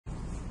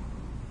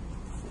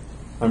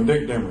I'm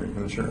Dick Demery,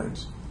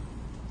 Insurance.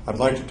 I'd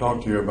like to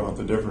talk to you about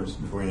the difference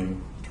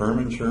between term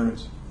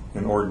insurance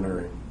and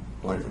ordinary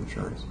life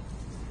insurance.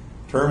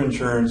 Term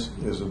insurance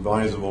is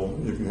advisable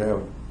if you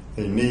have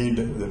a need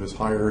that is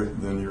higher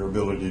than your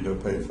ability to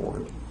pay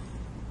for it.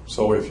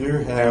 So if you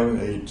have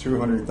a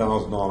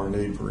 $200,000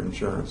 need for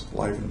insurance,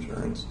 life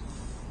insurance,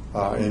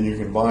 and you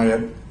can buy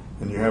it,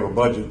 and you have a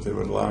budget that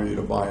would allow you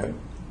to buy it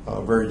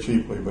very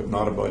cheaply, but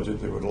not a budget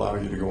that would allow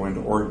you to go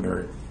into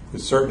ordinary,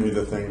 it's certainly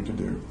the thing to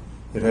do.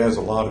 It has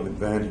a lot of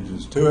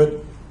advantages to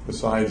it,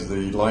 besides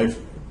the life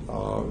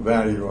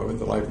value of it,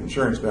 the life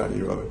insurance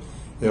value of it.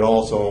 It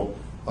also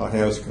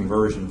has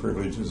conversion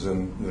privileges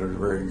and that are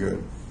very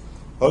good.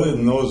 Other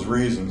than those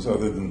reasons,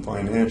 other than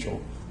financial,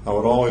 I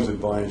would always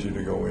advise you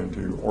to go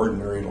into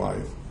ordinary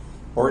life.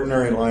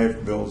 Ordinary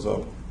life builds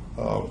up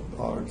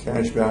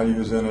cash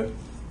values in it.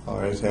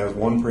 It has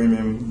one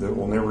premium that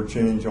will never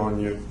change on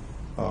you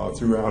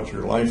throughout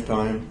your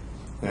lifetime,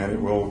 and it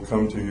will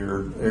come to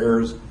your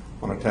heirs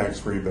on a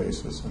tax-free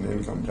basis, an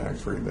income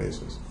tax-free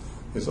basis.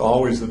 It's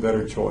always the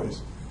better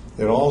choice.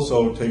 It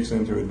also takes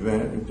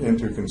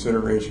into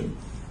consideration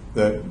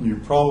that you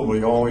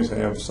probably always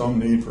have some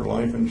need for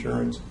life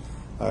insurance.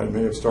 It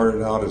may have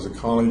started out as a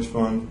college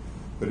fund,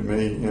 but it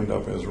may end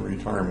up as a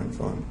retirement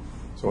fund.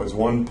 So it's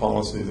one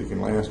policy that can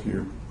last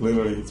you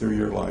literally through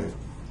your life.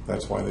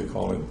 That's why they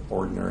call it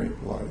ordinary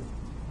life.